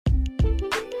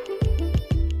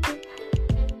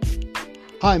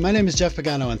Hi, my name is Jeff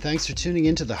Pagano, and thanks for tuning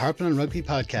in to the Harpin' on Rugby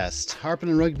podcast.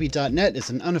 HarpinOnRugby.net is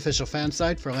an unofficial fan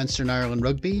site for Leinster and Ireland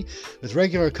rugby, with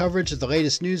regular coverage of the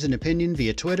latest news and opinion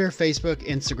via Twitter, Facebook,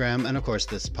 Instagram, and of course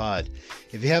this pod.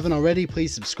 If you haven't already,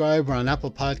 please subscribe. We're on Apple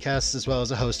Podcasts as well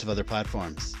as a host of other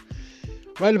platforms.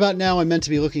 Right about now, I'm meant to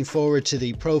be looking forward to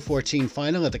the Pro 14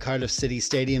 final at the Cardiff City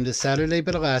Stadium this Saturday,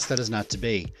 but alas, that is not to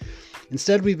be.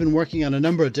 Instead, we've been working on a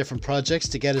number of different projects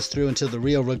to get us through until the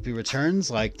real rugby returns,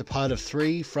 like the Pod of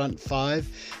Three, Front Five,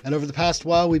 and over the past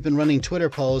while we've been running Twitter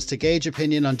polls to gauge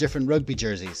opinion on different rugby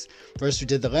jerseys. First we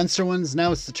did the Leinster ones,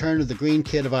 now it's the turn of the Green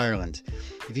Kid of Ireland.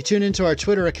 If you tune into our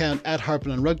Twitter account at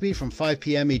Harpin on Rugby from 5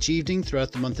 p.m. each evening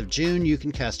throughout the month of June, you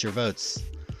can cast your votes.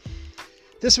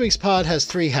 This week's pod has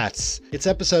three hats. It's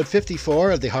episode 54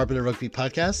 of the Harpin on Rugby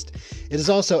podcast. It is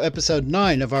also episode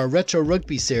 9 of our Retro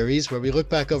Rugby series, where we look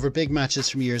back over big matches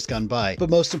from years gone by.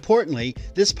 But most importantly,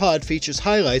 this pod features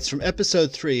highlights from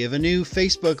episode 3 of a new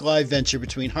Facebook Live venture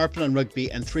between Harpin on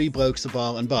Rugby and Three Blokes, a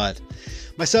Ball and Bod.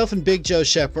 Myself and Big Joe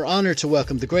Shep were honoured to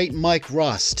welcome the great Mike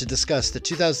Ross to discuss the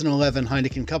 2011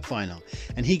 Heineken Cup Final,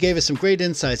 and he gave us some great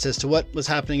insights as to what was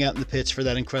happening out in the pitch for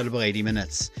that incredible 80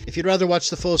 minutes. If you'd rather watch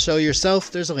the full show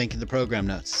yourself, there's a link in the program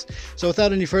notes. So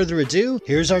without any further ado,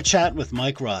 here's our chat with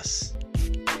Mike Ross.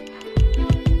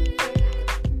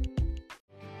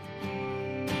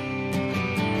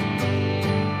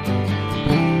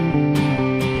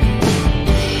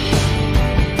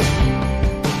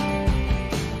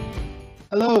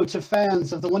 Hello to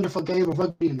fans of the wonderful game of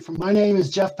rugby. My name is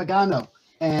Jeff Pagano,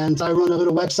 and I run a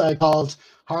little website called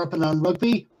Harpin on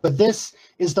Rugby, but this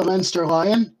is the Leinster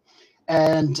Laighin,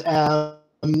 and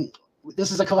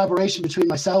this is a collaboration between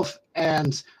myself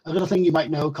and a little thing you might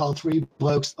know called Three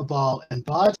Blokes, a Ball and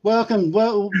Bod. Welcome,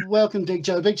 Big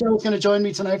Joe. Big Joe's going to join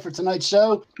me tonight for tonight's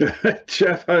show.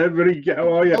 Jeff, hi everybody.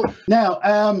 How are you? Now,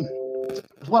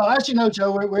 well, as you know,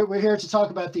 Joe, we're here to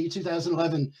talk about the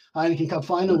 2011 Heineken Cup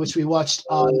Final, which we watched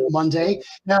on Monday.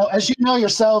 Now, as you know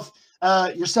yourself,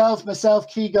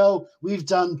 myself, Kigo, we've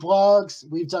done blogs,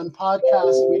 we've done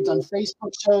podcasts, we've done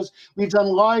Facebook shows, we've done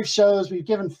live shows, we've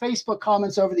given Facebook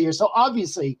comments over the years. So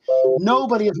obviously,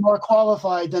 nobody is more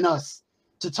qualified than us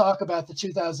to talk about the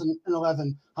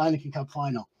 2011 Heineken Cup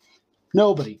Final.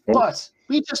 Nobody. But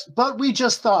we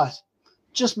just thought,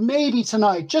 just maybe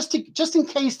tonight, just in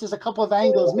case there's a couple of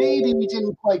angles maybe we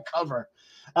didn't quite cover.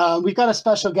 We've got a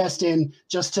special guest in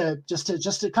just to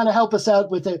kind of help us out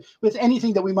with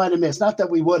anything that we might have missed. Not that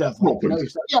we would have. Like,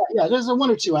 there's one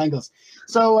or two angles.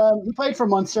 So he played for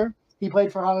Munster. He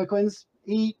played for Harlequins.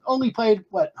 He only played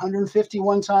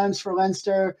 151 times for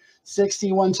Leinster,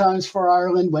 61 times for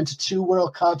Ireland. Went to 2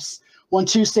 World Cups, won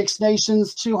 2 Six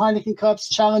Nations, 2 Heineken Cups,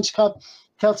 Challenge Cup,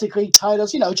 Celtic League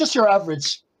titles. Just your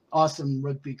average awesome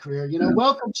rugby career.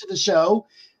 Welcome to the show,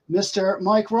 Mr.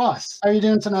 Mike Ross. How are you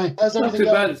doing tonight? How's everything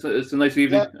going? Not too bad. It's a nice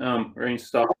evening. Rain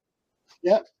stop.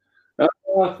 Yeah.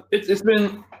 It's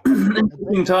been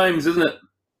interesting times, isn't it?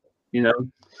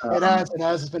 It has.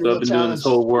 It's been a real I've been challenge. doing this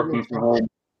whole working from home.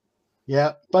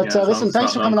 Yeah, but listen,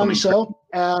 thanks for coming on the show.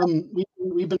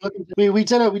 We've been looking. We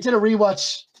did a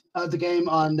rewatch of the game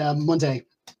on Monday,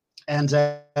 and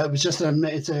it was just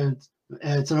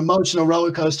it's an emotional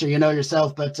roller coaster,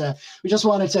 yourself. But we just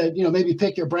wanted to, maybe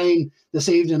pick your brain this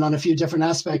evening on a few different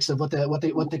aspects of what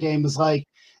the game was like.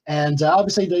 And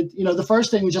obviously, the first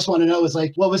thing we just want to know is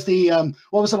what was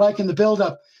it like in the build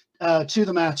up to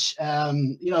the match?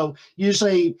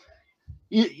 Usually,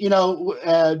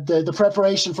 the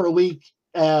preparation for a week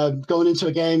going into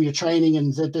a game, you're training,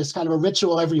 and there's kind of a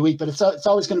ritual every week, but it's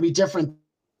always going to be different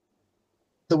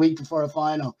the week before a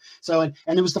final. So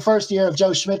and it was the first year of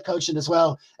Joe Schmidt coaching as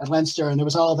well at Leinster, and there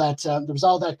was all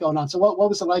that going on. So what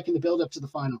was it like in the build up to the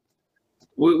final?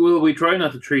 We try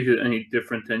not to treat it any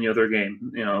different than the other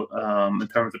game, in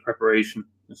terms of preparation.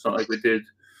 It's not like we did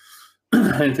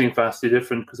anything vastly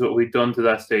different, because what we'd done to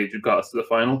that stage got us to the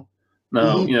final.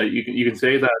 Now, you can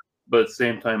say that, but at the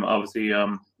same time, obviously,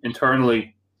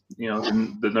 internally,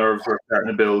 the nerves were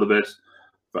starting to build a bit.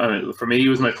 I mean, for me, it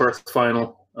was my first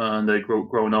final. And I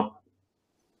growing up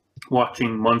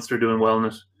watching Munster doing well in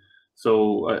it,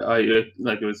 so it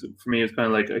was, for me, it's kind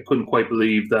of like I couldn't quite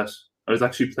believe that I was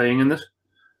actually playing in it.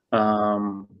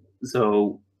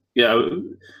 So yeah,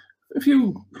 a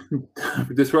few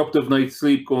disruptive night's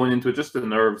sleep going into it, just the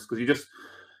nerves, because you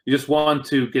just want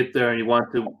to get there, and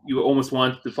you almost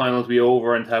want the final to be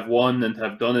over and to have won and to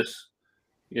have done it.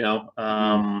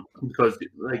 Because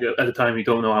at the time you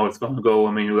don't know how it's going to go.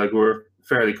 I mean, we're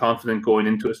fairly confident going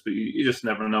into it, but you just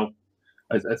never know.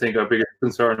 I think our biggest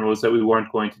concern was that we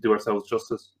weren't going to do ourselves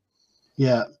justice.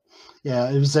 Yeah.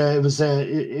 Yeah,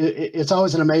 it's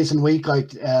always an amazing week.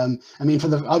 Like, I mean,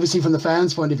 obviously from the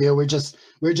fans' point of view, we're just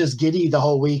giddy the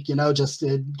whole week, just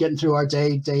getting through our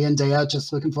day in, day out,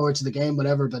 just looking forward to the game,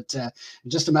 whatever. But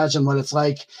just imagine what it's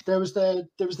like. There was the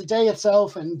day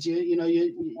itself, and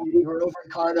you were over in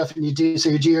Cardiff, and you do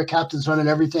your captain's run and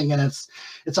everything, and it's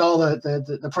all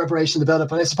the preparation, the build up.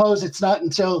 But I suppose it's not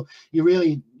until you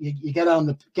really you get out on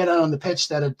the pitch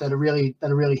that it really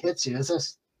hits you. Is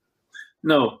this?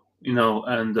 No,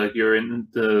 and like you're in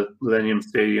the Millennium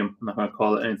Stadium. I'm not going to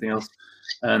call it anything else.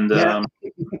 And Yeah.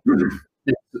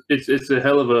 it's a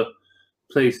hell of a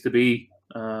place to be,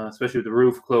 especially with the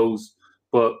roof closed.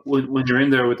 But when you're in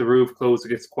there with the roof closed, it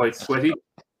gets quite sweaty.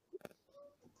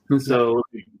 So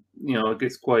it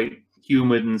gets quite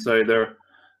humid inside there.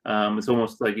 It's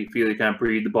almost like you feel you can't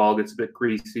breathe. The ball gets a bit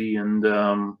greasy, and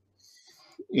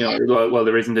well,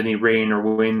 there isn't any rain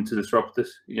or wind to disrupt it.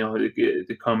 It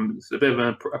becomes a bit of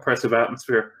an oppressive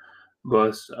atmosphere.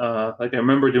 But like I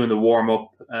remember doing the warm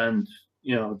up, and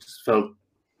just felt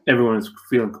everyone was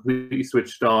feeling completely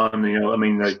switched on. I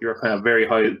mean, like you're kind of very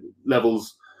high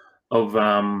levels of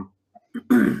arousal,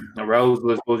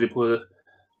 I suppose you put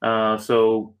it.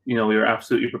 So you're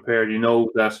absolutely prepared. You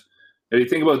know that if you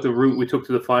think about the route we took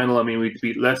to the final, I mean, we had to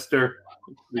beat Leicester,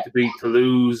 we had to beat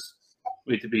Toulouse,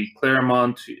 we had to beat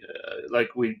Claremont. Like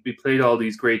we played all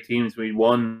these great teams, we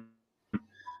won.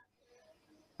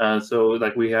 So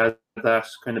like we had that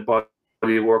kind of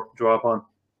body of work to draw upon.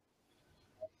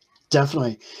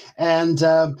 Definitely. And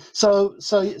so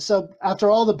after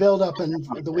all the build up and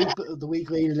the week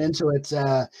leading into it,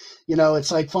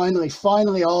 it's like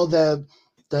finally all the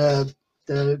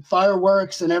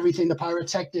fireworks and everything, the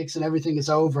pyrotechnics and everything is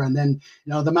over, and then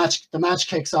the match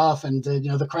kicks off, and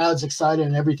the crowd's excited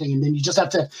and everything, and then you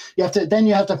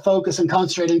have to focus and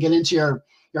concentrate and get into your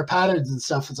patterns and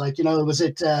stuff. It's like and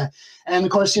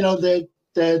of course the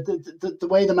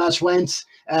way the match went,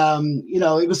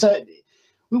 it was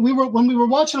when we were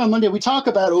watching on Monday, we talk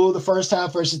about the first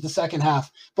half versus the second half,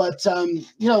 but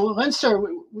Leinster.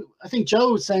 I think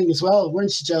Joe was saying as well,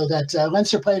 weren't you, Joe, that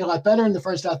Leinster played a lot better in the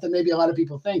first half than maybe a lot of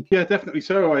people think. Yeah, definitely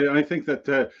so. I think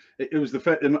that it was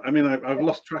I mean, I've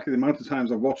lost track of the amount of times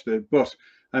I've watched it, but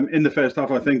in the first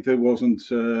half, I think there wasn't.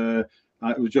 It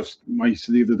was just Mike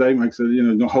said the other day. Mike said,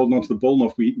 not holding on to the ball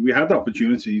enough. We had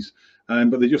opportunities,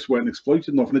 but they just weren't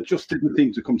exploited enough, and it just didn't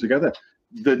seem to come together.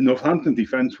 The Northampton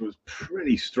defence was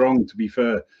pretty strong, to be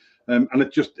fair, and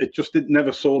it just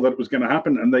never saw that it was going to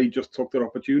happen, and they just took their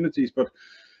opportunities. But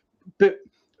the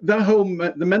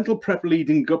mental prep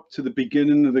leading up to the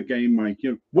beginning of the game, Mike,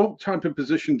 what type of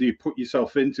position do you put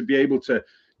yourself in to be able to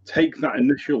take that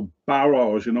initial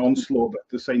barrage and onslaught that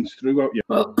the Saints threw at you?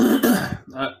 Well,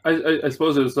 I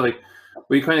suppose it was like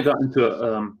we kind of got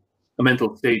into a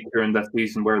mental state during that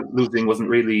season where losing wasn't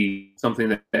really something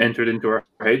that entered into our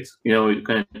heads. We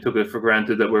kind of took it for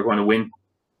granted that we're going to win.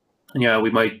 And yeah, we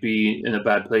might be in a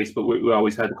bad place, but we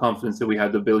always had the confidence that we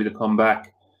had the ability to come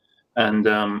back and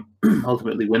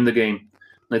ultimately win the game.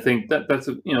 And I think that's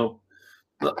a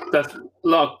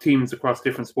lot of teams across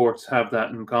different sports have that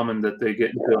in common, that they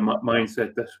get into a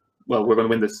mindset that, well, we're going to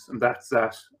win this, and that's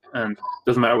that, and it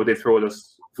doesn't matter what they throw at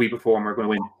us. If we perform, we're going to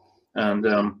win. And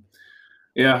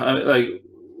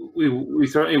we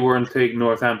certainly weren't taking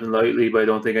Northampton lightly, but I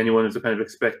don't think anyone was kind of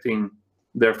expecting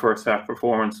their first half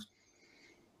performance.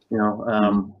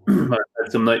 I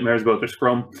had some nightmares about their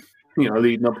scrum,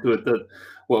 leading up to it, that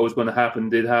what was going to happen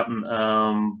did happen.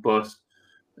 But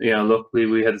luckily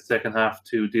we had the second half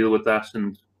to deal with that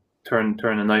and turn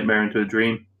a nightmare into a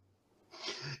dream.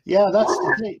 Yeah, that's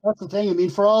the thing. I mean,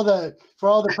 for all the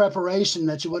preparation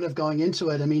that you would have going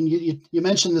into it, I mean, you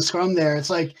mentioned the scrum there. It's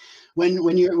like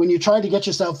when you try to get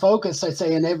yourself focused, I'd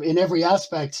say in every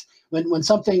aspect, when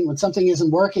something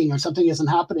isn't working or something isn't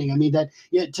happening, I mean, that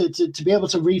to be able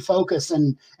to refocus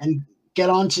and get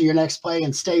on to your next play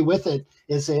and stay with it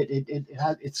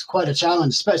it's quite a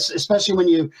challenge,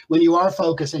 especially when you are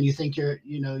focused and you think you're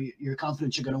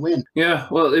confident you're going to win. Yeah,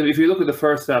 well, if you look at the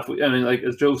first half, I mean, like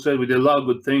as Joe said, we did a lot of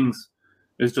good things.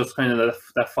 It was just kind of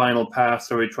that final pass,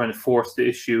 or we trying to force the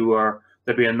issue, or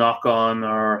there'd be a knock on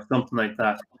or something like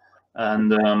that,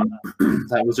 and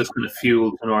that was just kind of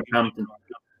fuel to Northampton.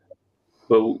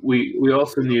 But we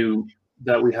also knew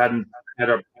that we hadn't had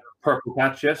our purple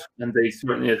patch yet, and they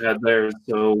certainly had theirs.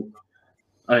 So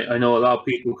I know a lot of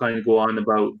people kind of go on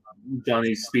about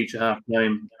Johnny's speech at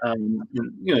halftime.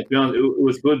 To be honest, it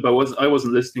was good, but I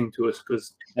wasn't listening to it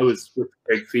because I was with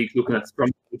Craig Feek looking at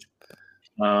scrum.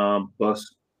 But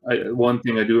one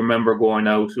thing I do remember going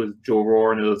out with Joe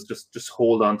Roar, and it was just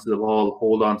hold on to the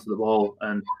ball,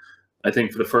 and I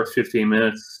think for the first 15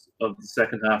 minutes, of the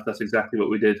second half, that's exactly what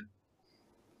we did.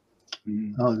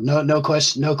 Oh, no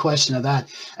question of that.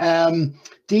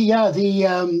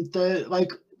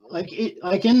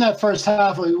 Like in that first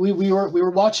half, we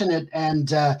were watching it,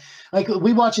 and like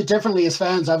we watch it differently as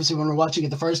fans, obviously, when we're watching it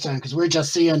the first time, because we're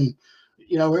just seeing,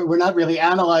 we're not really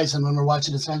analyzing when we're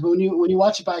watching it as fans. But when you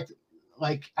watch it back,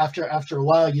 like after a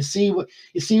while, you see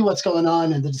what's going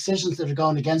on and the decisions that are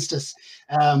going against us.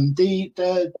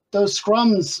 Those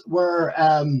scrums were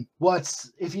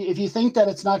if you think that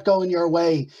it's not going your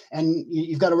way, and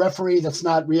you've got a referee that's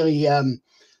not really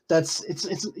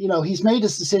he's made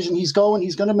his decision. He's going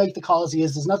to make the calls he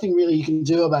is. There's nothing really you can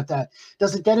do about that.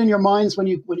 Does it get in your minds when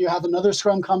you have another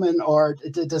scrum coming, or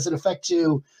does it affect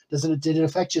you? Did it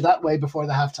affect you that way before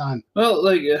the halftime? Well,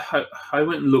 like I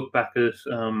went and looked back at it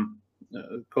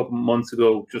a couple months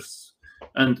ago,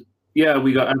 and yeah,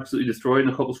 we got absolutely destroyed in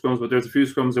a couple of scrums, but there's a few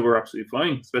scrums that were absolutely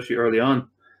fine, especially early on.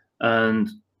 And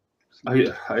I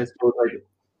suppose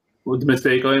the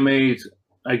mistake I made,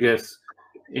 I guess,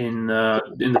 in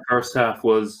the first half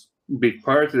was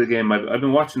prior to the game. I've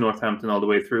been watching Northampton all the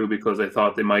way through because I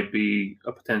thought they might be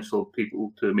a potential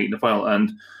people to meet in the final,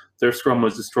 and their scrum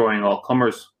was destroying all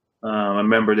comers. I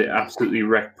remember they absolutely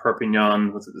wrecked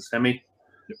Perpignan. Was it the semi?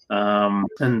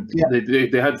 And yeah,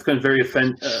 they had this kind of very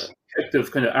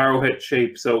effective kind of arrowhead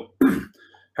shape. So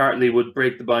Hartley would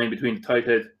break the bind between the tight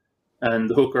head and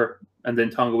the hooker, and then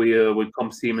Tongaia would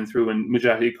come steaming through, and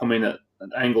Majati come in at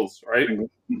angles, right?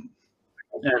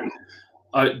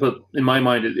 But in my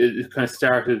mind, it kind of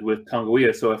started with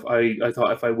Tongaia. So I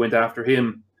thought if I went after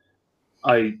him,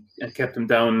 and kept him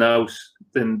down and out,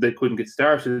 then they couldn't get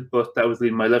started. But that was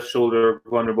leaving my left shoulder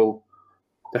vulnerable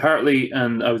to Hartley,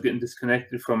 and I was getting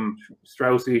disconnected from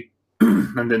Straussy,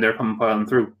 and then they're coming piling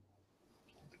through.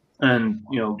 And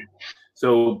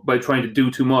so by trying to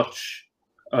do too much,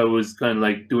 I was kind of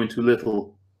like doing too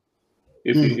little.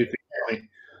 If you get me.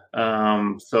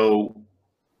 So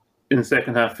in the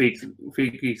second half,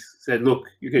 Fiki said, "Look,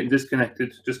 you're getting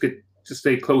disconnected. Just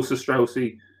stay close to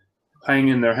Straussy. Hang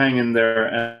in there,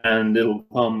 and it'll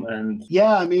come." And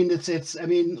yeah, I mean, it's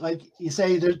like you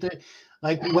say,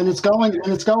 like when it's going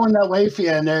that way for you,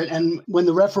 and when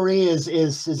the referee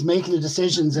is making the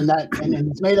decisions and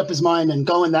he's made up his mind and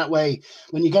going that way,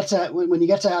 when you get to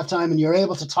halftime and you're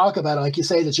able to talk about it, like you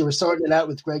say that you were sorting it out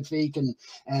with Greg Feek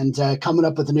and coming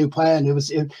up with a new plan.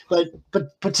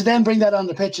 But to then bring that on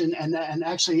the pitch and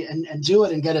actually do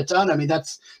it and get it done. I mean,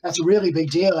 that's a really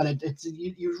big deal, and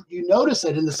you notice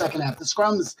it in the second half. The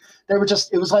scrums, it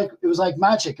was like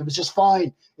magic. It was just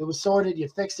fine. It was sorted. You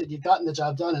fixed it. You'd gotten the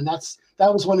job done, and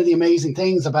that was one of the amazing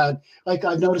things about, like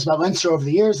I've noticed about Leinster over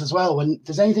the years as well. When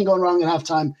there's anything going wrong at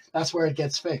halftime, that's where it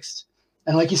gets fixed.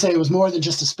 And like you say, it was more than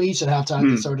just a speech at halftime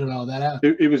that sorted all that out.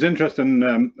 It was interesting.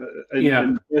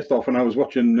 First off, when I was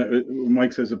watching,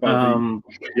 Mike says about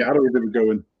the arrow they were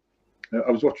going.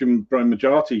 I was watching Brian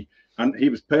Majati, and he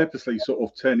was purposely sort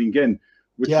of turning in,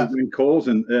 which was then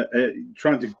causing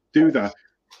trying to do that.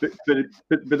 But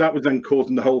that was then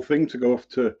causing the whole thing to go off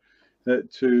to.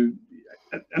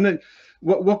 And then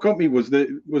what got me was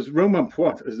Romain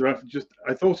Poit as the ref.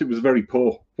 I thought it was very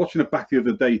poor. Watching it back the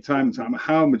other day, time and time,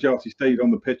 how Majati stayed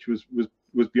on the pitch was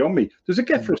beyond me. Does it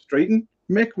get frustrating,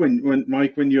 Mick, when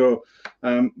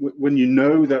you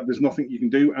know that there's nothing you can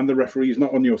do and the referee is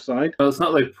not on your side? Well, it's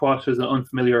not like Poit is an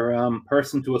unfamiliar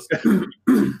person to us.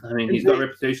 I mean, he's got a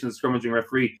reputation as a scrummaging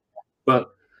referee,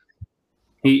 but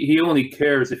he only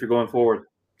cares if you're going forward.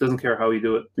 Doesn't care how you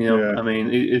do it. I mean,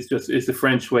 it's the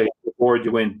French way. The forward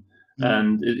you win,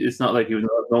 and it's not like he was a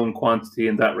known quantity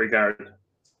in that regard.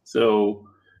 So,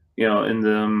 in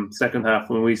the second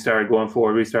half, when we started going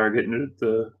forward, we started getting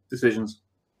the decisions.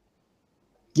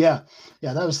 Yeah,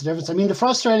 that was the difference. I mean, the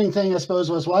frustrating thing, I suppose,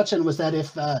 was that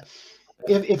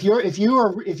if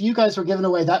you guys were giving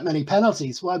away that many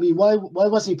penalties, well, I mean, why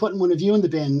wasn't he putting one of you in the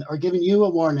bin or giving you a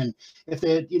warning? If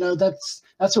they,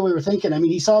 that's what we were thinking. I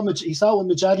mean, he saw what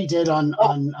Majati did on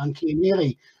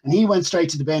Keane, and he went straight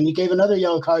to the bin. He gave another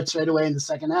yellow card straight away in the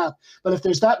second half. But if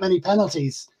there's that many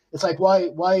penalties, it's like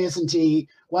why isn't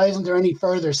there any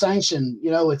further sanction?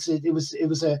 It's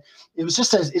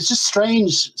just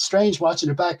strange watching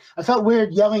it back. I felt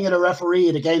weird yelling at a referee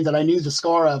at a game that I knew the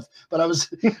score of, but I was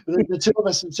the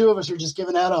two of us were just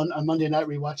giving out on Monday night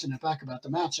rewatching it back about the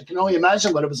match. I can only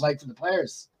imagine what it was like for the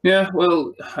players. Yeah,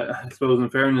 well, I suppose in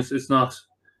fairness, it's not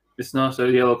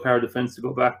a yellow card offence to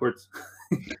go backwards.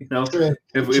 True.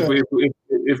 If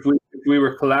we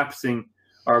were collapsing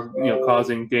or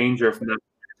causing danger from that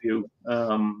view,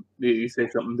 you say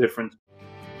something different.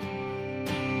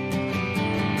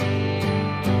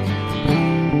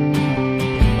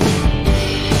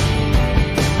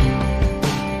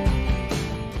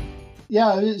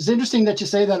 Yeah, it's interesting that you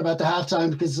say that about the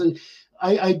halftime, because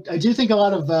I do think a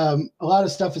lot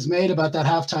of stuff is made about that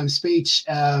halftime speech.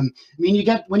 I mean,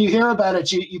 when you hear about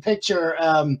it, you picture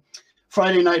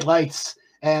Friday Night Lights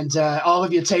and all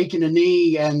of you taking a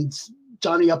knee and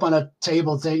Johnny up on a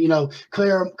table saying,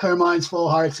 clear minds, full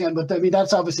hearts. But I mean,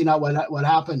 that's obviously not what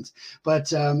happened.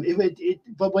 But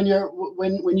but when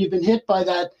you've been hit by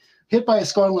a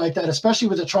scoring like that, especially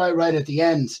with a try right at the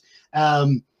end.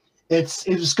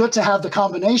 It was good to have the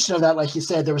combination of that, like you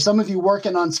said. There were some of you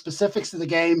working on specifics of the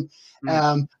game,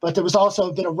 but there was also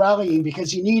a bit of rallying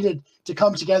because you needed to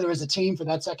come together as a team for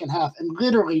that second half. And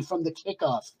literally from the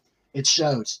kickoff, it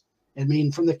showed. I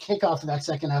mean, from the kickoff of that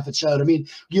second half, it showed. I mean,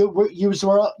 you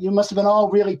must have been all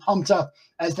really pumped up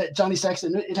as that Johnny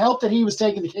Sexton. It helped that he was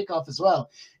taking the kickoff as well.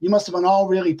 You must have been all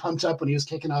really pumped up when he was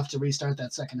kicking off to restart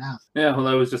that second half. Yeah, well,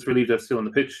 I was just relieved I was still on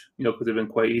the pitch, because it'd been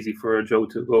quite easy for Joe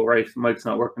to go, right, Mike's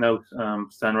not working out,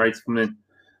 Stan Wright's coming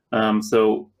in.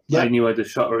 So I knew I had a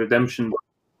shot of redemption.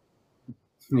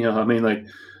 I mean, like,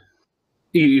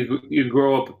 you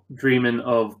grow up dreaming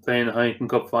of playing a Heineken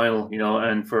Cup Final,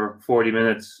 and for 40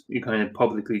 minutes you kind of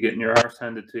publicly getting your arse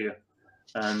handed to you.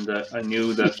 And I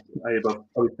knew that I had about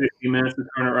probably 50 minutes to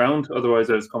turn it around, otherwise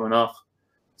I was coming off.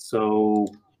 So,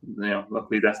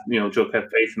 luckily that's, Joe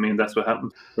kept faith in me, and that's what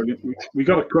happened. We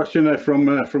got a question there from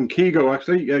Kigo,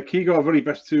 actually. Kigo, our very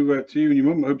best to you and your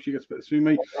mum. I hope she gets better soon,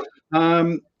 mate.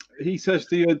 He says,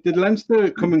 did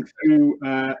Leinster coming through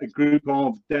a group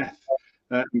of death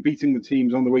and beating the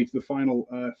teams on the way to the final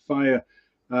fire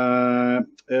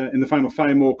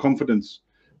more confidence?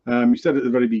 You said at the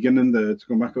very beginning there, to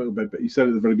go back a little bit, but you said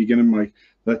at the very beginning, Mike,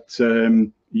 that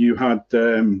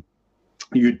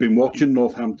you'd been watching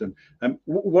Northampton.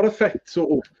 What effect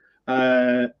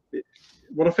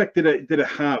what effect did it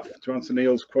have, to answer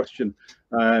Neil's question,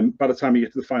 by the time you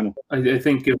get to the final? I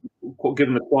think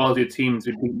given the quality of teams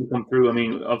who come through, I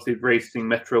mean, obviously Racing,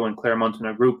 Metro and Claremont in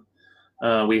our group.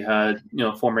 We had,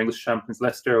 former English champions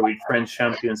Leicester, we had French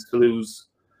champions Toulouse,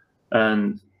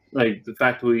 and like the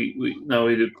fact we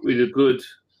did a good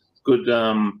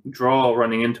draw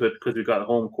running into it because we got a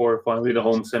home quarterfinal, we had a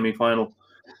home semi-final.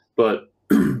 But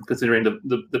considering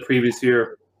the previous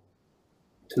year,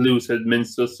 Toulouse had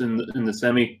minced us in the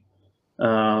semi,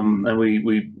 and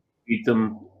we beat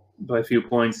them by a few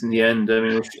points in the end. I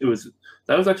mean,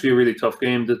 that was actually a really tough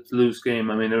game, the Toulouse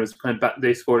game. I mean,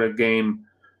 they scored a game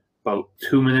about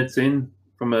 2 minutes in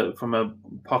from a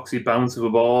poxy bounce of a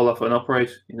ball off an upright,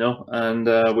 and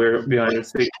we're behind the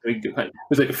six. It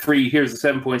was like a free, here's a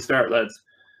 7-point start, lads,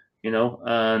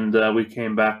 and we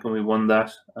came back and we won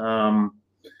that.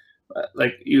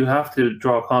 Like, you have to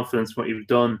draw confidence from what you've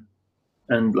done,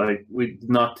 and like, we did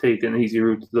not take an easy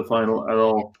route to the final at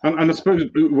all. And I suppose,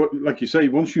 like you say,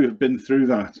 once you have been through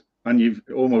that and you've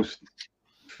almost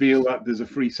feel that there's a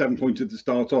free 7-pointer to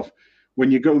start off, when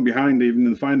you're going behind even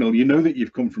in the final, you know that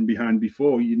you've come from behind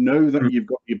before. You know that you've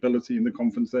got the ability and the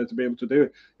confidence there to be able to do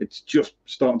it. It's just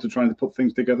starting to try to put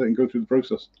things together and go through the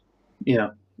process.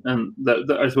 Yeah. And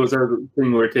that I suppose the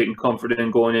thing we're taking comfort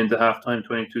in going into halftime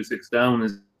 22-6 down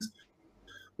is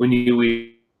we knew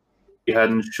we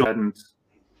hadn't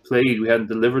played, we hadn't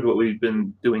delivered what we've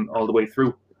been doing all the way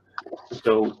through.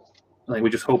 So like, we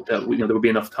just hope that there would be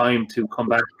enough time to come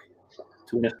back.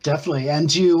 Definitely,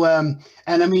 and you and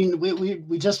I mean,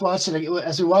 we just watched it.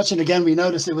 As we watched it again, we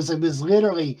noticed it was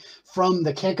literally from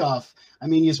the kickoff. I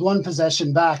mean, he's one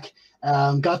possession back,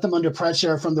 got them under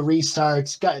pressure from the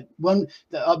restart. Got one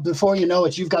before you know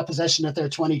it, you've got possession at their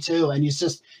 22, and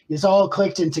it's all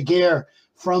clicked into gear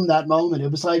from that moment.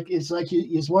 It's like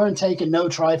you weren't taking no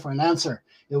try for an answer.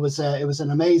 It was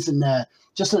an amazing.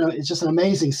 It's just an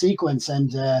amazing sequence,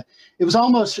 and it was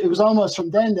almost from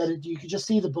then that you could just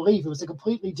see the belief. It was a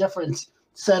completely different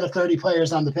set of 30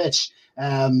 players on the pitch.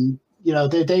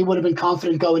 They would have been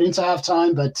confident going into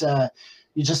halftime, but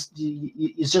you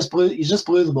just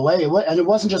blew them away. And it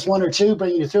wasn't just one or two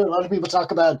bringing you through. A lot of people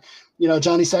talk about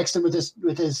Johnny Sexton with his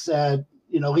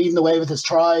leading the way with his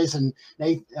tries, and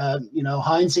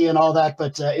Heinze and all that.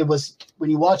 But it was, when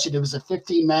you watch it, it was a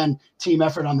 15-man team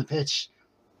effort on the pitch.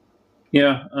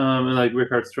 Yeah, and like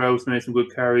Richard Strauss made some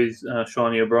good carries.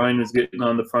 Shawnee O'Brien was getting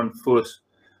on the front foot.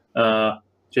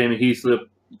 Jamie Heaslip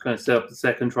kind of set up the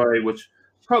second try, which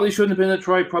probably shouldn't have been a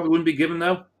try, probably wouldn't be given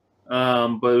now.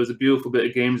 But it was a beautiful bit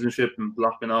of gamesmanship and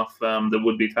blocking off the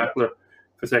would-be tackler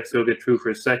for Sexton to get through for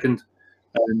his second.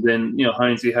 And then,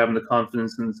 Heinze having the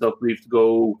confidence and self-belief to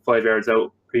go 5 yards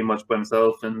out pretty much by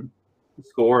himself and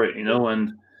score it,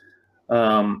 and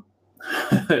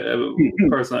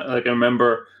personally, like, I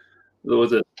remember there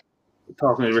was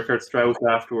talking to Richard Strauss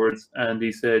afterwards, and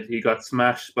he said he got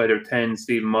smashed by their 10,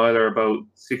 Stephen Myler, about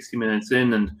 60 minutes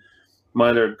in, and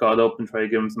Myler got up and tried to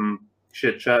give him some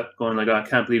shit chat, going like, I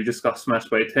can't believe you just got smashed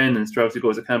by a 10, and Strauss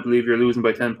goes, I can't believe you're losing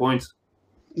by 10 points.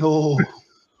 Oh.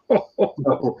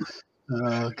 Oh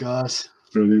gosh.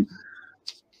 Brilliant.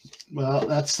 Well,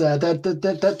 that's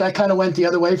that kind of went the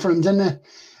other way for him, didn't it?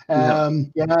 No,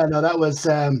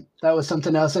 that was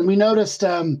something else. And we noticed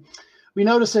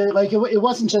it, like it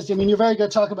wasn't just, I mean, you're very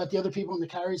good talking about the other people in the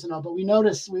carries and all, but we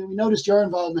noticed your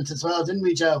involvement as well, didn't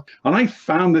we, Joe? And I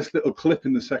found this little clip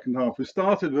in the second half. We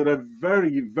started with a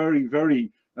very, very,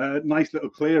 very nice little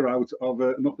clear out of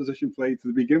an opposition play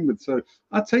to begin with. So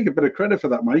I'd take a bit of credit for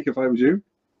that, Mike, if I was you.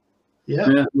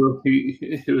 Yeah. Well,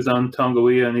 he was on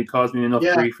Tongawiya, and he caused me enough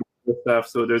grief from the staff,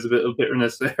 so there's a bit of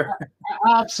bitterness there.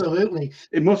 Absolutely.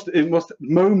 It must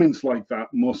moments like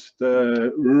that must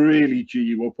really G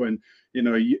you up when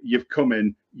you've come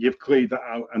in, you've cleared that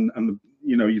out, and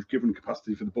you've given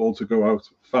capacity for the ball to go out.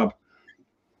 Fab.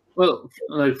 Well,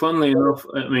 like, funnily enough,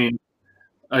 I mean,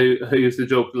 I used to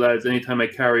joke to the lads, anytime I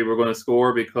carry, we're going to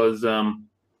score, because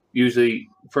usually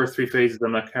first 3 phases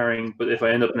I'm not carrying, but if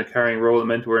I end up in a carrying role, it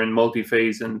meant we're in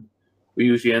multi-phase, and we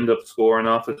usually end up scoring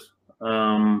off it.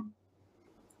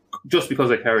 Just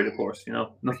because I carried, of course,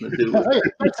 nothing to do with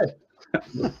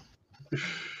it.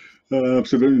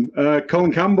 Absolutely.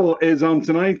 Colin Campbell is on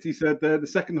tonight. He said the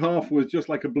second half was just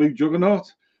like a blue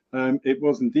juggernaut. It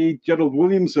was indeed. Gerald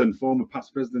Williamson, former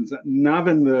past president at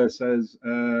Navan, there says,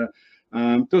 did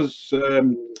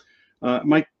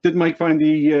Mike find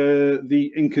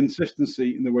the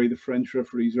inconsistency in the way the French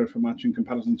referees ref a match in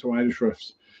comparison to Irish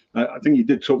refs? I think you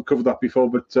did sort of cover that before,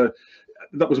 but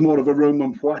that was more of a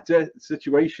Romain Poitet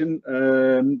situation.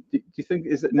 Do you think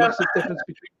is it a massive difference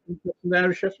between the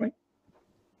Irish refs, Mike?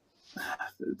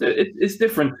 It's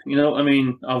different, I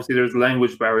mean, obviously there's a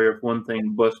language barrier for one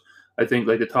thing, but I think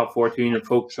like the top 14 would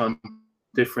focus on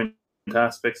different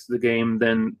aspects of the game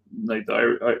than like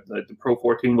the Pro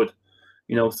 14 would,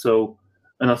 so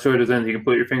I'm not sure there's anything you can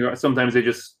put your finger on. Sometimes they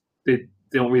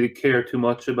don't really care too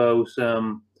much about a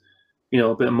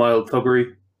bit of mild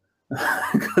thuggery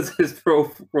because it's pro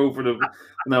for the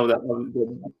no,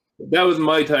 that was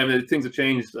my time. Things have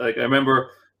changed. Like I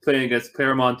remember playing against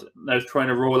Claremont, I was trying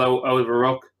to roll out of a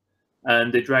ruck,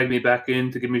 and they dragged me back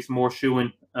in to give me some more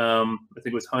shoeing. I think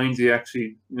it was Heinze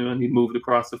actually, he moved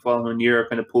across the following year,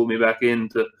 kind of pulled me back in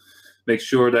to make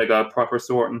sure that I got proper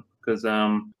sorting. Because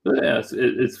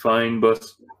it's fine, but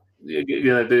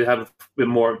they have a bit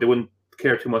more. They wouldn't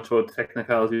care too much about the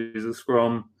technicalities of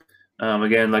scrum.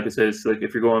 Again, like I said, it's like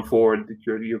if you're going forward,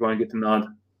 you're going to get the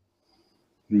nod.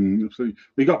 Absolutely.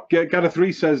 We got Gareth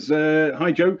Rees says,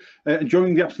 "Hi Joe,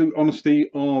 enjoying the absolute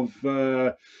honesty of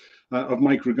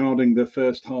Mike regarding the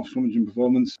first half scrummaging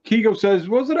performance." Kigo says,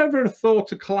 "Was there ever a thought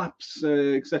to collapse,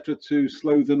 etc., to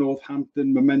slow the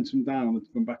Northampton momentum down and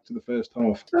to come back to the first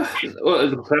half?" Well,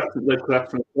 the collapse from the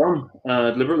scrum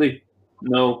deliberately,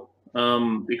 no,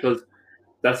 because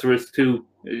that's the risk too.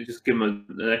 You just give them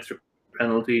an extra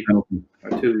penalty or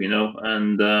two,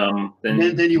 and then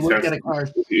you would get a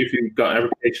card. If you've got a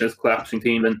reputation as collapsing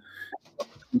team, then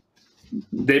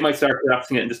they might start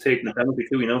collapsing it and just taking the penalty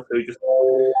too, so you just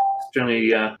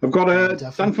generally. I've got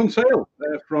Dan Fonsale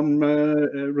from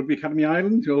Rugby Academy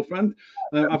Ireland, your friend.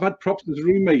 I've had props as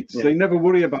roommates. Yeah. They never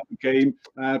worry about the game,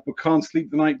 but can't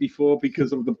sleep the night before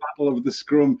because of the battle of the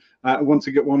scrum. Want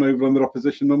to get one over on their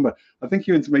opposition number. I think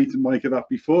you intimated, Mike, of that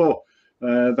before.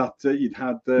 That you'd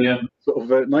had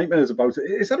sort of nightmares about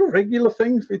it. Is that a regular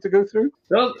thing for you to go through?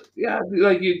 Well, yeah,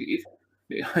 like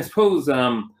I suppose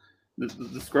the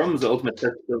scrum's the ultimate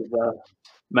test of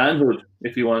manhood,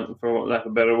 if you want, for lack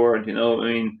of a better word. I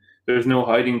mean, there's no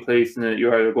hiding place in it.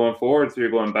 You're either going forwards or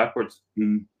you're going backwards.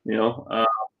 It's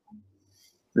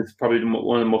probably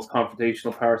one of the most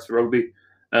confrontational parts of rugby,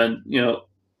 and you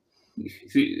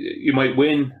might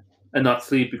win and not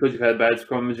sleep because you've had a bad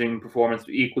scrummaging performance,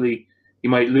 but equally you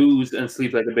might lose and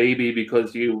sleep like a baby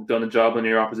because you've done a job on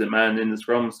your opposite man in the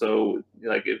scrum. So,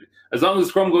 like, as long as the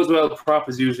scrum goes well, the prop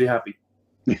is usually happy.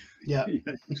 Yeah,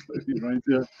 absolutely right.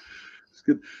 Yeah, it's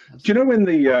good. Do you know when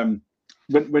the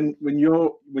when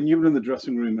you're in the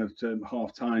dressing room at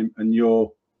half time and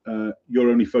your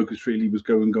only focus really was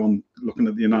going on looking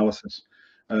at the analysis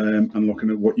and looking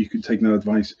at what you could take no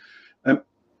advice.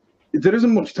 There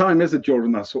isn't much time, is it,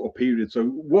 during that sort of period? So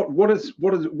what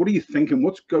are you thinking?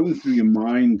 What's going through your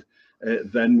mind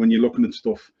then when you're looking at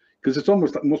stuff? Because it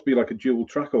must be like a dual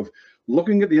track of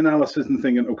looking at the analysis and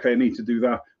thinking, okay, I need to do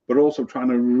that, but also trying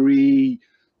to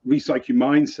re-psych your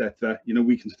mindset that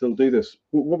we can still do this.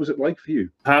 What was it like for you?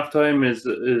 Halftime is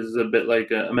a bit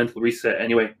like a mental reset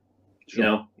anyway. You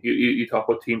know, you talk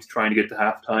about teams trying to get to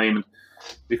halftime, and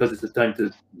because it's a time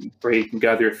to break and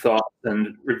gather your thoughts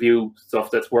and review stuff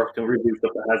that's worked and review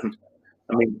stuff that hasn't.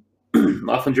 I mean,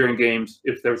 often during games,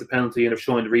 if there was a penalty and they're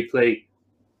showing the replay,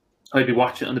 I'd be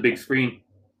watching it on the big screen.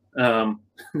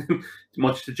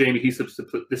 Much to Jamie Heaslip's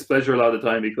displeasure a lot of the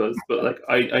time, but like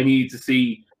I need to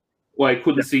see what I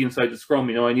couldn't see inside the scrum.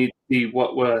 You know, I need to see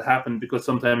what happened, because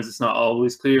sometimes it's not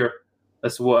always clear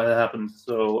as to what happened.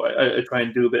 So I try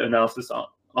and do a bit of analysis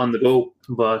on the go.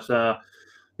 But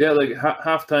yeah, like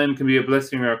halftime can be a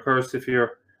blessing or a curse. If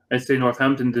you're, I'd say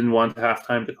Northampton didn't want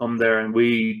halftime to come there, and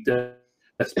we I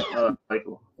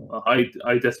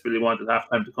desperately wanted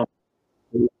halftime to come.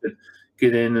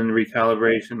 Get in and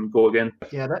recalibrate and go again.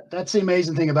 Yeah, that's the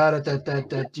amazing thing about it,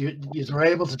 that you were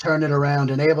able to turn it around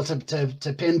and able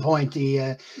to pinpoint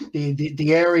the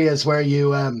areas where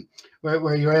you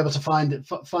where you're able to find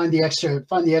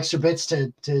the extra bits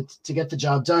to get the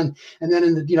job done. And then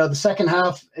in the second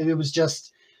half, it was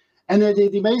just, and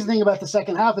the amazing thing about the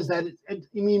second half is that I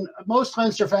mean, most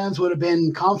Leinster fans would have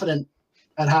been confident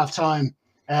at halftime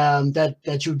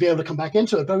that you would be able to come back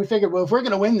into it, but we figured, well, if we're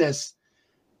going to win this,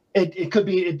 it could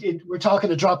be we're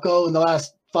talking a drop goal in the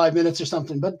last 5 minutes or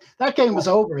something, but that game was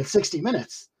over at 60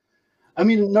 minutes. I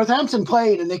mean, Northampton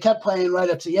played and they kept playing right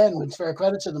up to the end, with fair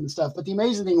credit to them and stuff. But the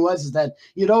amazing thing is that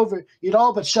you'd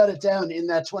all but shut it down in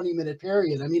that 20-minute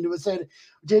period. I mean, it was when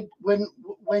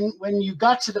you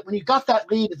got that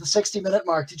lead at the 60-minute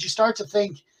mark, did you start to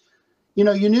think, you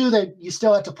knew that you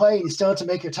still had to play, you still had to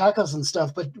make your tackles and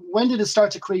stuff, but when did it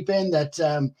start to creep in that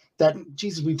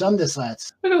Jesus, we've done this,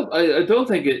 lads? I don't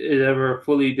think it ever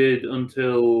fully did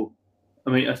until,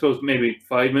 I mean, I suppose maybe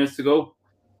 5 minutes ago.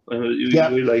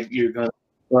 You're going,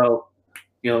 well,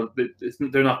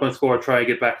 they're not going to score a try,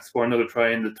 get back and score another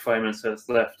try in the 5 minutes that's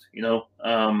left.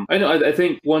 I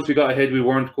think once we got ahead, we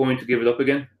weren't going to give it up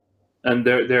again, and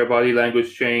their body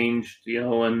language changed,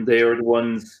 and they were the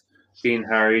ones being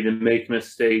harried and making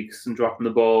mistakes and dropping the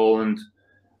ball, and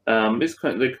it's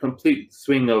kind of like a complete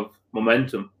swing of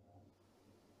momentum,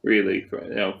 really.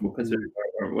 Considering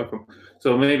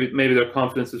so maybe their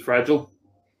confidence is fragile.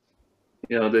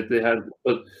 That they had,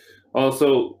 but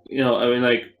also, I mean,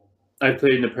 like, I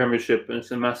played in the Premiership, and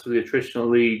it's a massively attritional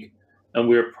league, and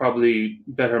we're probably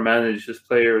better managed as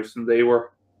players than they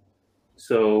were.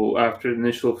 So after the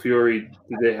initial fury,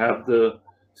 did they have the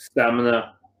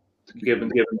stamina,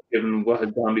 given what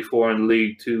had gone before in the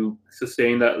league, to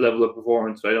sustain that level of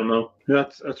performance? I don't know. Yeah,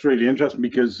 that's really interesting,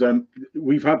 because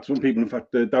we've had some people, in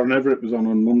fact, Darren Everett was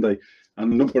on Monday,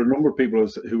 and a number of people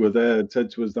who were there had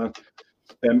said to us that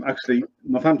actually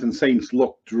Northampton Saints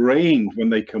looked drained when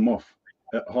they come off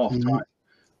at half time.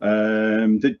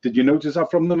 Mm-hmm. Did you notice that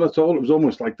from them at all? It was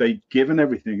almost like they'd given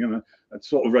everything, and that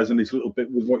sort of resonates a little bit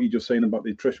with what you're just saying about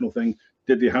the attritional thing.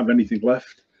 Did they have anything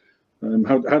left?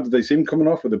 How did they seem coming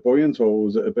off? Were they buoyant, or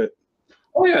was it a bit?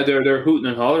 Oh yeah, they're hooting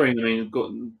and hollering. I mean,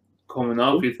 coming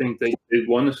off, you think they'd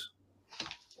won it.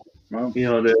 Wow.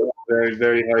 They're in a very,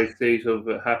 very high state of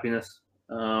happiness.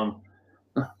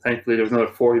 Thankfully, there was another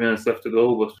 40 minutes left to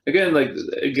go. But again,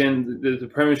 the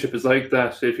Premiership is like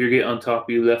that. If you get on top,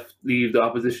 you leave the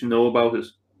opposition know about it.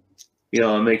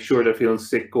 And make sure they're feeling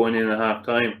sick going in at half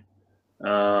time.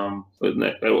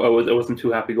 But I wasn't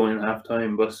too happy going in at half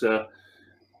time. But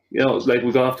like,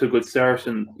 we got off to a good start,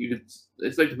 and it's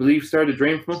like the belief started to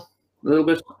drain from them a little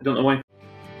bit. I don't know why.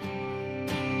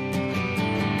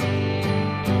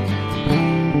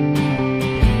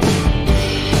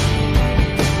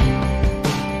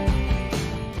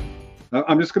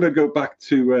 I'm just going to go back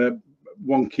to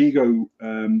Wonkigo.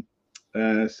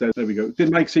 Says, there we go.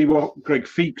 Did Mike see what Greg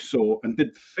Feeks saw, and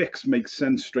did fix make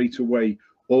sense straight away,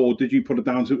 or did you put it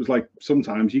down to it was like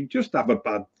sometimes you just have a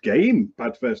bad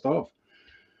first half?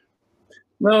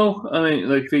 No, I mean,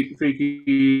 like,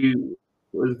 Feeky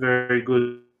was very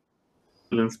good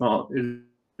in small.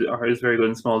 Is very good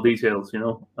in small details,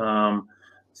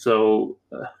 So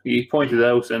he pointed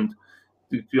out, and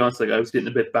to be honest, like, I was getting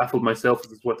a bit baffled myself as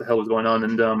to what the hell was going on,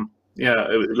 and it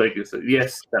was, like you said,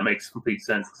 yes, that makes complete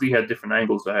sense, because he had different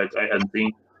angles I hadn't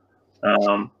seen.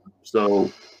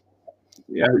 So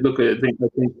yeah, look, I think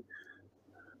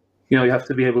you have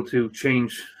to be able to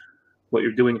change what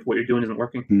you're doing if what you're doing isn't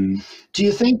working. Do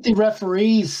you think the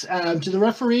referees,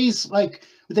 like,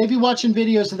 would they be watching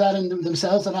videos of that in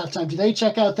themselves at halftime? Do they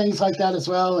check out things like that as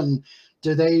well? And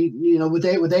do they, would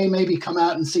they maybe come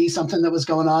out and see something that was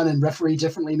going on and referee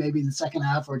differently maybe in the second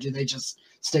half, or do they just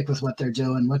stick with what they're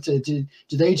doing? Do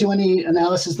they do any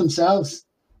analysis themselves?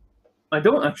 I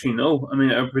don't actually know. I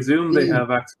mean, I presume they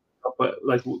have access, but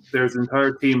like, there's an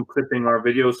entire team clipping our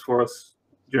videos for us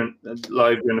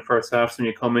live during the first half. So when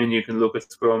you come in, you can look at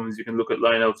scrums, you can look at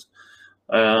lineouts.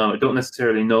 I don't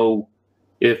necessarily know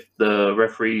if the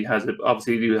referee has it.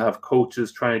 Obviously, you have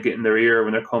coaches trying to get in their ear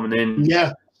when they're coming in.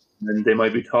 Yeah. And they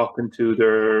might be talking to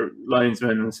their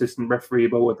linesman and assistant referee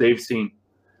about what they've seen.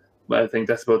 But I think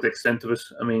that's about the extent of it.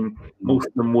 I mean, most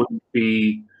of them wouldn't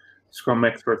be scrum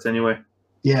experts anyway.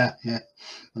 Yeah. Well,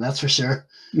 that's for sure.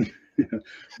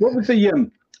 What was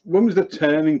when was the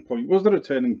turning point? Was there a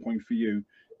turning point for you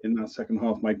in that second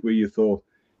half, Mike, where you thought,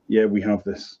 yeah, we have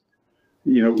this?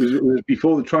 Was it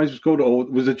before the tries were scored, or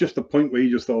was it just a point where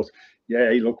you just thought, yeah,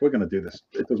 hey, look, we're going to do this.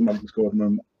 It doesn't matter the score at the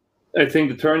moment. I think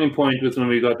the turning point was when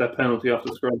we got that penalty off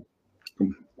the scrum.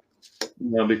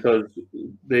 Because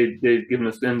they'd given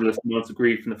us endless amounts of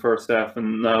grief in the first half,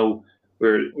 and now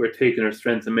we're taking our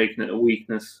strength and making it a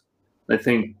weakness. I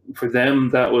think for them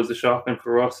that was a shock, and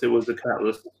for us it was a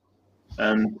catalyst.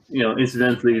 And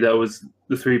incidentally, that was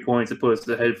the 3 points that put us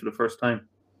ahead for the first time.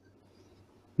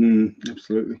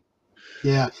 Absolutely.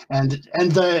 Yeah,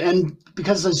 and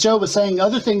because as Joe was saying,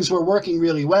 other things were working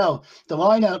really well. The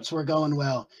lineouts were going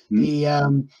well.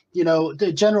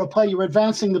 The general play, you were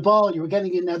advancing the ball, you were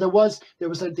getting in there. There was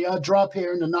the odd drop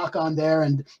here and a knock on there,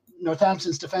 and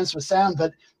Northampton's defense was sound.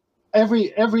 But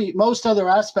most other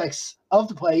aspects of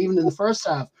the play, even in the first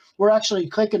half, were actually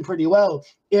clicking pretty well,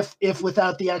 if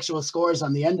without the actual scores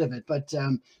on the end of it. But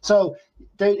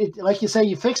like you say,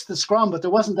 you fixed the scrum, but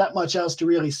there wasn't that much else to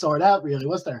really sort out, really,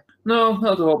 was there? No,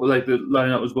 not at all. But the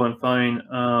lineup was going fine.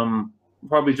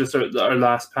 Probably just our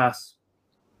last pass,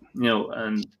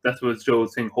 and that's what Joe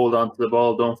was saying: hold on to the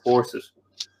ball, don't force it.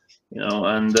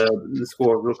 And the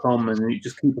score will come, and you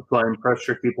just keep applying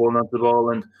pressure, keep holding on to the ball,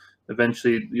 and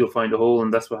eventually you'll find a hole,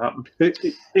 and that's what happened.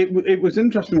 It was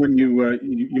interesting when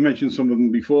you mentioned some of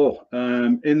them before.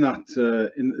 In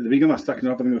the beginning of that second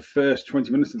half, I think the first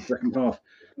 20 minutes of the second half,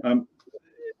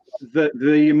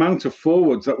 the amount of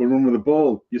forwards that were running with the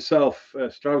ball, yourself,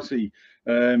 Straussy,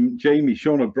 Jamie,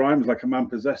 Sean O'Brien was like a man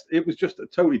possessed. It was just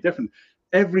totally different.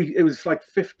 It was like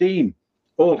 15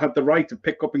 all had the right to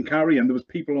pick up and carry, and there was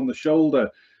people on the shoulder.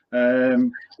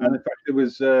 And in fact,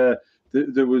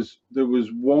 there was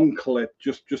one clip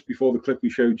just before the clip we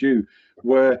showed you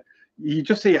where you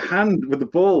just see a hand with the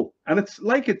ball, and it's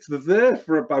like it's there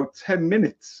for about 10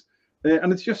 minutes,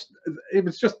 and it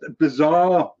was just a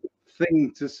bizarre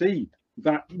thing to see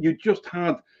that you just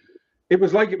had. It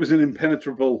was like it was an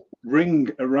impenetrable ring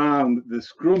around the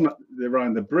scrum,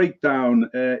 around the breakdown.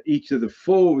 Each of the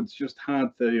forwards just had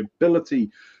the ability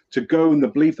to go in the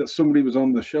belief that somebody was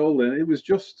on the shoulder. It was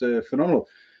just phenomenal.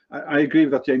 I agree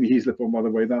with that Jamie Heaslip one, by the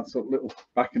way. That sort of little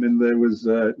backing in there was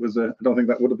I don't think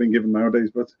that would have been given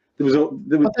nowadays, but there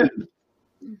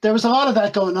was a lot of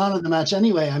that going on in the match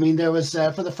anyway. I mean, there was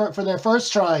for their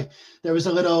first try, there was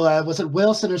a little was it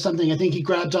Wilson or something? I think he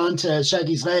grabbed onto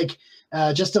Shaggy's leg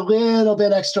just a little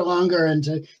bit extra longer,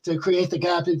 and to create the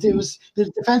gap. It was the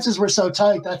defenses were so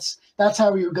tight. That's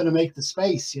how we were going to make the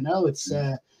space. It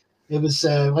was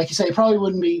like you say, they probably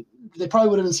would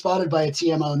have been spotted by a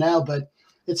TMO now, but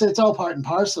it's all part and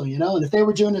parcel, And if they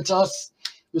were doing it to us,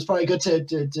 it was probably good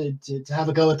to have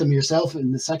a go at them yourself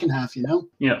in the second half,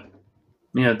 Yeah,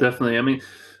 definitely. I mean,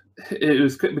 it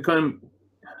was become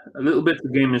a little bit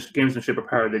of gamesmanship a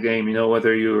part of the game.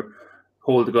 Whether you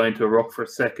hold the guy into a ruck for a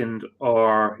second,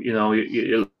 or you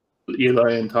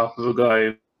lie on top of a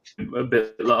guy a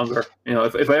bit longer.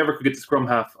 If I ever could get the scrum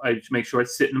half, I'd make sure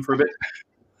it's sitting for a bit.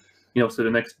 So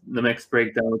the next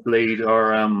breakdown is delayed,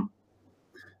 or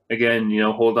again,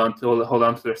 hold on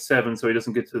to their 7 so he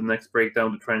doesn't get to the next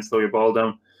breakdown to try and slow your ball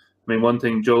down. I mean, one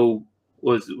thing Joe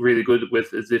was really good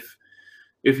with is if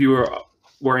you were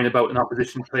worrying about an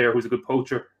opposition player who's a good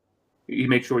poacher, he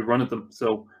makes sure he run at them.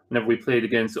 So whenever we played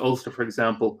against Ulster, for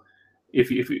example, if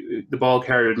the ball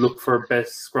carrier would look for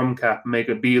best scrum cap, make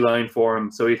a beeline for him,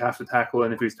 so he'd have to tackle,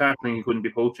 and if he was tackling, he couldn't be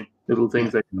poaching. Little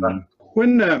things like that.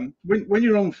 When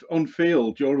you're on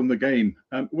field during the game,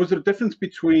 was there a difference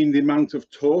between the amount of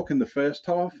talk in the first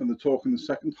half and the talk in the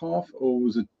second half, or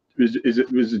was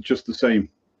it just the same?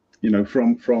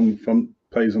 From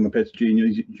players on the pitch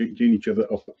geeing each other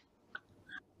up.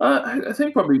 I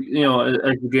think probably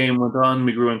as the game went on,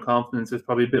 we grew in confidence. There's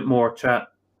probably a bit more chat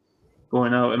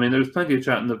going out. I mean, there's plenty of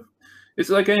chat it's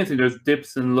like anything. There's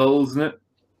dips and lulls in it.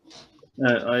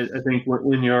 I think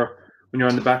when you're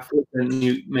on the back foot, then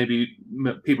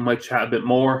people might chat a bit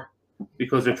more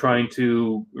because they're trying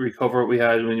to recover what we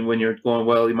had. When you're going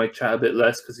well, you might chat a bit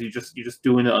less because you're just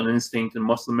doing it on instinct and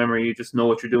muscle memory. You just know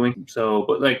what you're doing. So,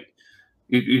 but like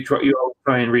you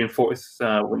try and reinforce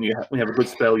when you have a good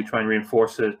spell. You try and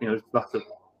reinforce it. There's lots of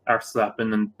arse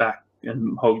slapping and back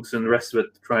and hugs and the rest of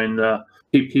it to try and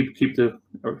keep the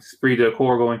or spree the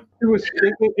core going. It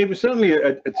was certainly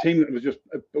a team that was just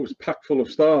packed full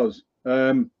of stars.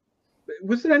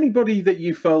 Was there anybody that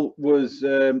you felt was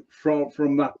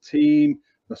from that team,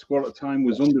 the squad at the time,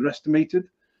 was underestimated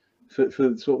for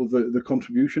sort of the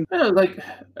contribution? Yeah, like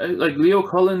Leo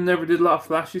Cullen never did a lot of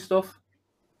flashy stuff,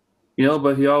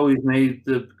 but he always made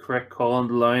the correct call on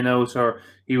the line out, or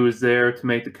he was there to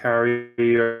make the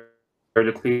carry or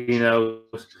the clean out.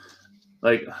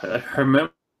 Like I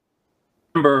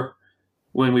remember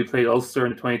when we played Ulster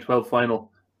in the 2012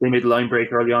 final, they made the line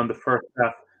break early on the first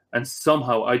half, and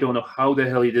somehow, I don't know how the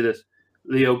hell he did it,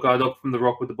 Leo got up from the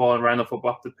ruck with the ball and ran off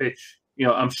the pitch.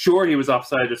 I'm sure he was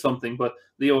offside or something, but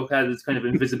Leo had this kind of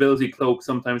invisibility cloak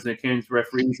sometimes when it came to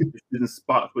referees. He didn't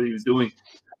spot what he was doing.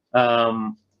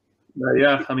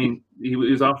 Yeah, I mean, he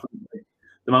was often the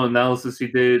amount of analysis he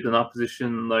did in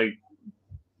opposition, like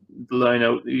the line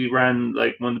out. He ran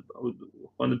like one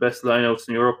of the best lineouts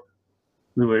in Europe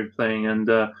we were playing, and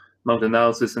amount of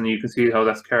analysis, and you can see how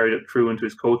that's carried it through into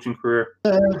his coaching career.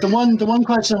 The one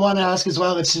question I want to ask as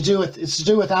well, it's to do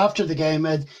with after the game.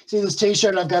 See this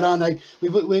T-shirt I've got on.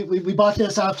 We bought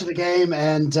this after the game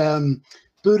and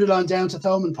booted on down to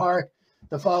Thomond Park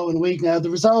the following week. Now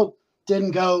the result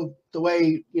didn't go the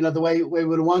way we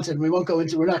would have wanted.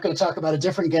 We're not going to talk about a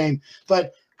different game,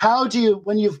 but how do you,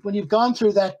 when you've gone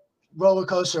through that roller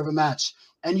coaster of a match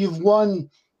and you've won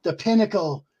the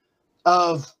pinnacle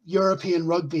of European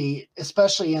rugby,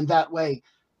 especially in that way,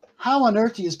 how on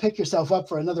earth do you pick yourself up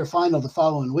for another final the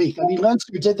following week? I mean,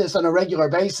 Leinster did this on a regular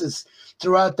basis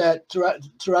throughout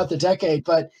the decade,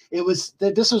 but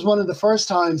this was one of the first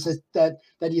times that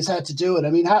he's had to do it. I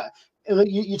mean,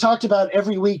 you talked about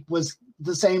every week was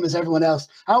the same as everyone else.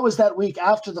 How was that week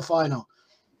after the final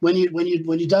when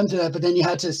you done to that? But then you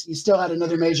still had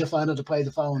another major final to play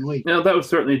the following week. That was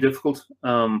certainly difficult.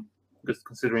 Just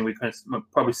considering we kind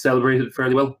of probably celebrated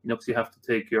fairly well, because you have to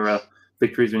take your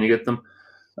victories when you get them.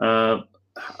 I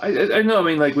know. I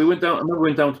mean, like we went down. I remember we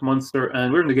went down to Munster,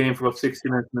 and we were in the game for about 60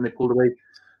 minutes, and then they pulled away.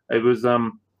 It was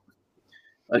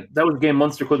like that was a game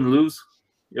Munster couldn't lose,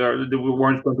 or they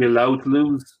weren't going to be allowed to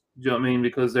lose. Do you know what I mean?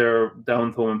 Because they're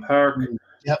down Thomond Park.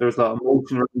 Yep. There was a lot of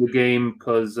emotion around the game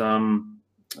because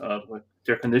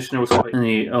their conditioner was quite, and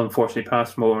he unfortunately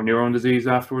passed from motor neuron disease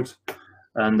afterwards,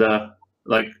 and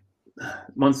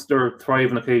Munster thrive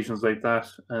on occasions like that.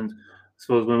 And I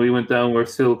suppose when we went down, we were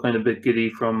still kind of a bit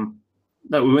giddy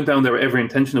we went down there with every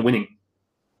intention of winning.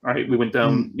 Right? We went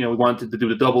down, we wanted to do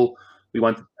the double. We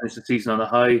wanted to finish the season on a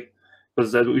high,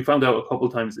 because we found out a couple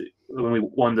of times when we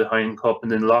won the Heineken Cup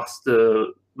and then lost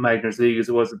the Magners League as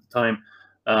it was at the time,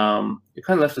 it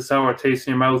kind of left a sour taste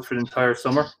in your mouth for the entire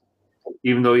summer.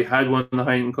 Even though you had won the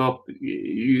Heineken Cup,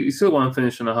 you still want to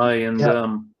finish on a high. And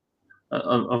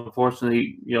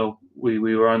unfortunately,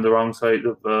 we were on the wrong side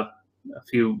of a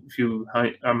few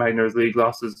our Magners League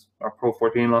losses, our Pro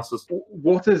 14 losses.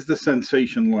 What is the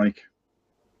sensation like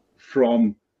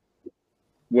from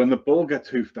when the ball gets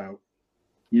hoofed out,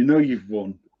 you've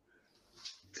won,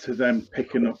 to then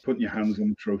putting your hands on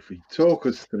the trophy? Talk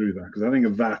us through that, because I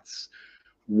think that's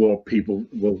what people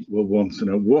will want to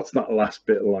know. What's that last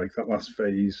bit like, that last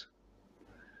phase?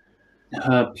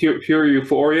 Pure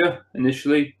euphoria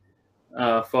initially,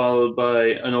 followed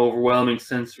by an overwhelming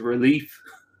sense of relief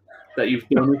that you've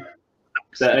done it,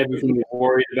 that everything you're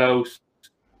worried about,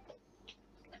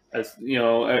 as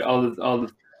all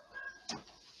the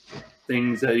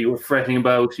things that you were fretting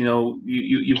about,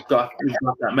 you've got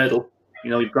that medal.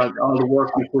 You've got all the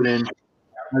work you put in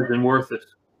has been worth it,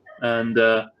 and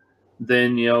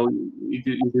then you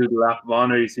do the lap of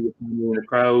honor. You see the family in the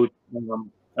crowd.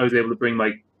 I was able to bring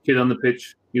my kid on the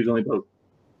pitch. He was only about,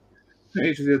 how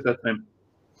age was he at that time?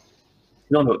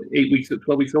 12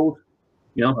 weeks old.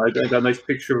 I got a nice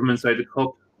picture of him inside the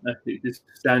cup, just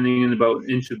standing in about an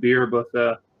inch of beer. But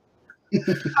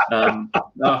it's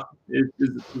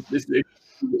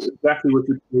exactly what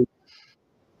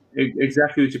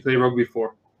you play rugby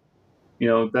for.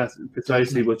 That's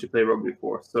precisely what you play rugby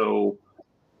for. So,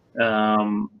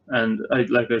 and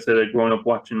like I said, I'd grown up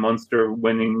watching Munster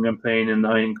winning and playing in the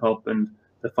Heineken Cup, and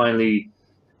to finally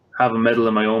have a medal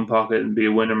in my own pocket and be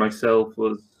a winner myself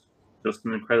was just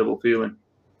an incredible feeling.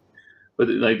 But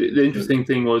the interesting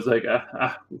thing was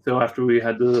so after we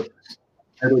had the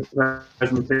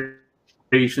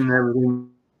presentation and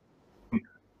everything,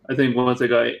 I think once I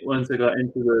got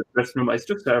into the dressing room, I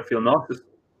just started feeling nauseous.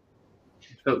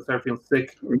 I started feeling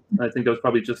sick. And I think that was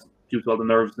probably just due to all the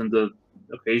nerves and the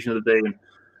occasion of the day.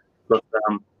 But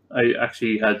I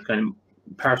actually had kind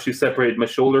of partially separated my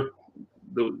shoulder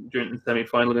during the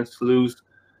semi-final against Toulouse,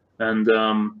 and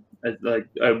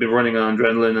I've been running on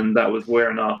adrenaline, and that was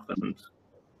wearing off, and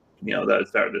that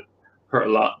started to hurt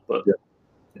a lot. But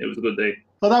it was a good day.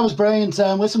 Well, that was brilliant.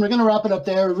 Listen, we're going to wrap it up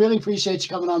there. We really appreciate you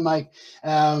coming on, Mike.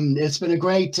 It's been a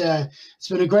great chat. It's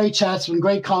been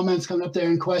great comments coming up there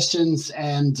and questions,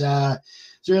 and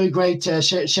it's really great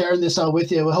sharing this all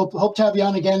with you. We hope to have you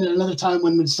on again at another time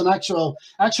when there's some actual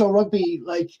rugby,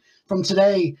 like from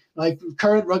today, like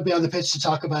current rugby on the pitch to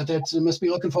talk about that. So we must be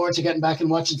looking forward to getting back and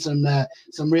watching some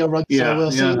real rugby. Yeah, so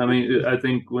we'll see. I mean, I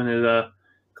think when it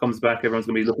comes back, everyone's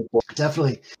going to be looking forward.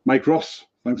 Definitely. Mike Ross,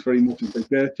 thanks very much and take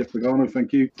care. Jeff Logano,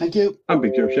 thank you. Thank you. And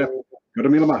Big Joe Chef. Got a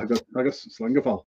meal of Agus, Slangafal.